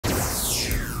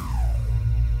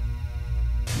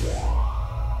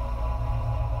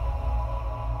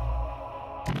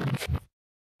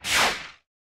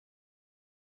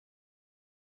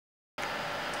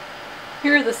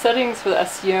Here are the settings for the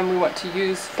SEM we want to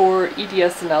use for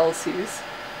EDS analyses.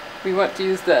 We want to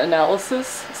use the analysis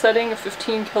setting of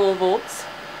 15 kilovolts.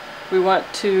 We want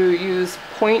to use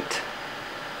point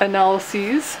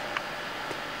analyses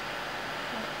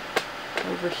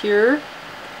over here.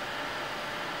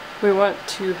 We want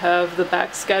to have the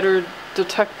backscattered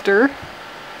detector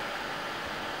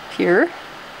here.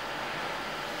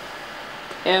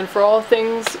 And for all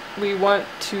things, we want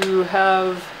to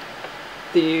have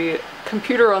the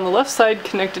computer on the left side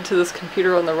connected to this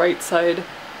computer on the right side.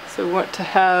 So we want to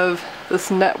have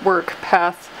this network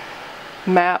path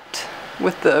mapped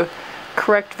with the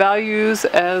correct values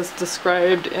as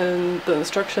described in the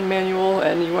instruction manual,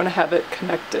 and you want to have it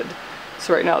connected.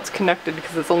 So right now it's connected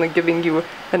because it's only giving you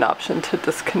an option to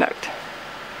disconnect.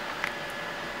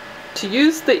 To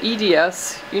use the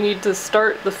EDS, you need to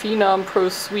start the Phenom Pro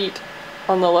Suite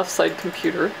on the left side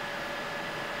computer.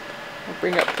 I'll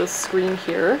bring up this screen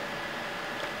here.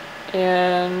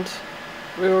 And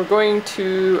we were going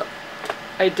to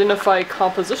identify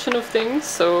composition of things,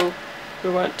 so we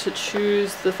want to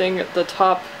choose the thing at the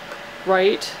top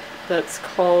right that's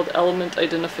called element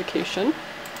identification.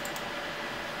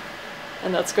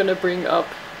 And that's going to bring up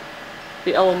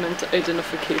the element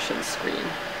identification screen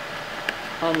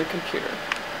on the computer.